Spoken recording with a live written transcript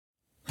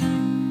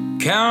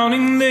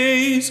Counting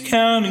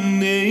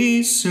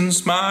days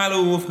since my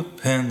lover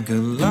pen got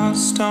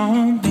lost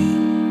on me.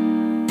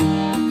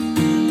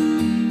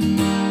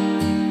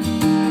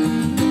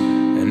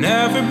 And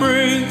every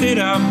breath that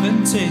I've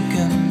been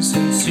taking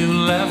since you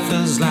left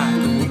feels like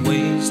a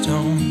waste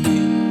on me.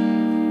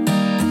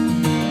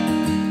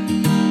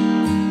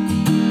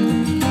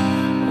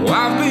 Oh,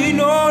 I've been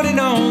holding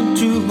on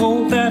to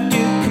hope that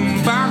you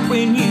come back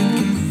when you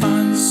can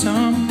find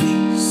some peace.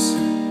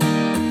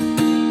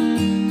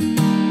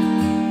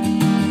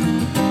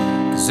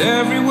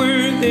 Every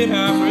word that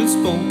I've heard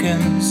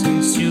spoken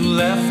since you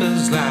left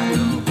is like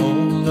a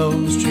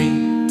hollow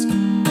street.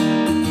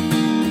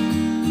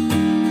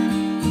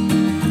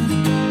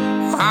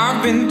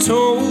 I've been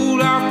told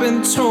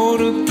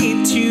to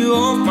get you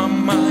off my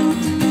mind,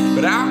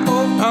 but I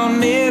hope I'll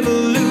never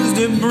lose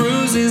the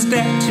bruises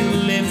that you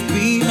left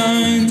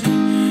behind.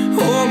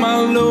 Oh my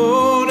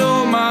Lord,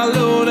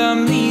 I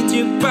need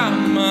you by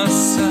my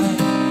side.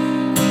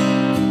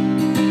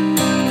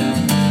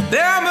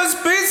 There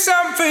must be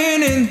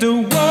something in the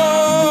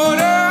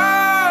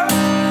water,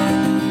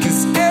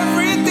 'cause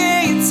every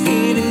day it's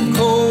getting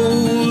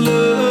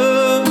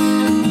colder.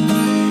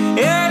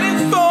 And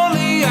if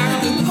only I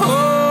could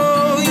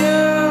hold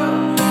you,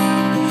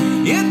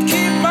 it'd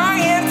keep my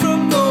head from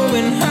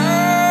going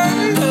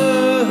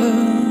under.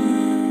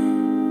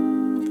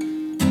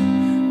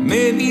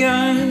 Maybe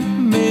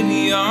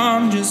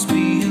I'm just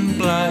being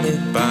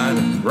blinded by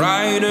the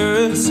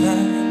brighter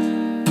side.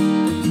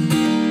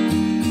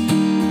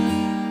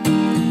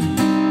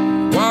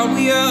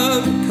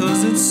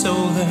 Because it's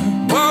solar.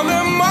 Well,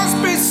 there must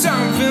be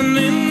something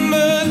in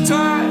the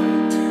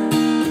tide.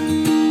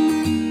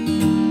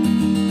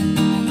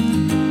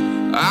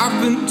 I've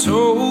been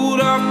told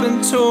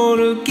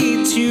to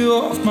get you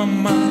off my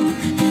mind,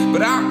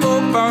 but I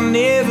hope I'll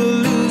never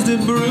lose the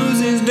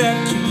bruises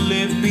that you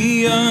left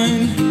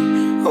behind.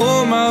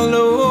 Oh my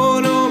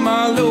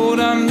Lord,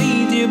 I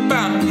need you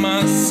by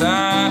my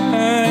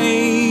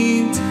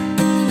side.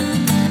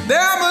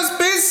 There must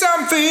be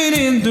something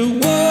in the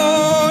water,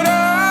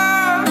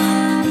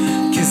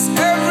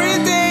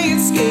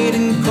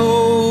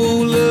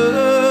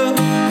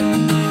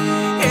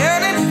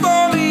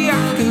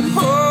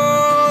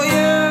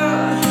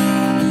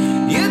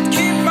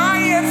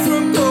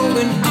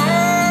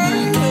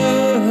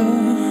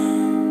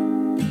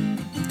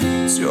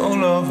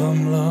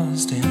 I'm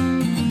lost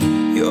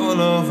in. Your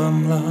love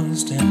I'm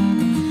lost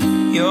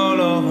in. Your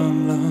love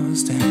I'm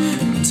lost in.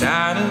 I'm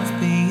tired of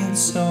being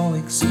so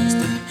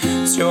exhausted.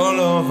 It's your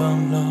love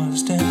I'm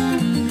lost in.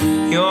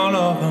 Your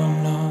love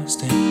I'm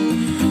lost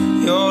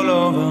in. Your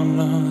love I'm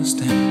lost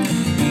in.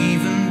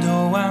 Even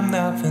though I'm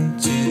nothing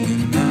to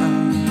you now.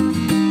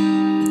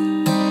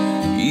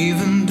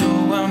 Even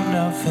though I'm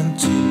nothing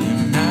to you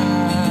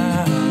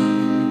now.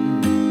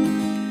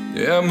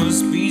 There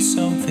must be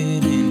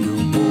something in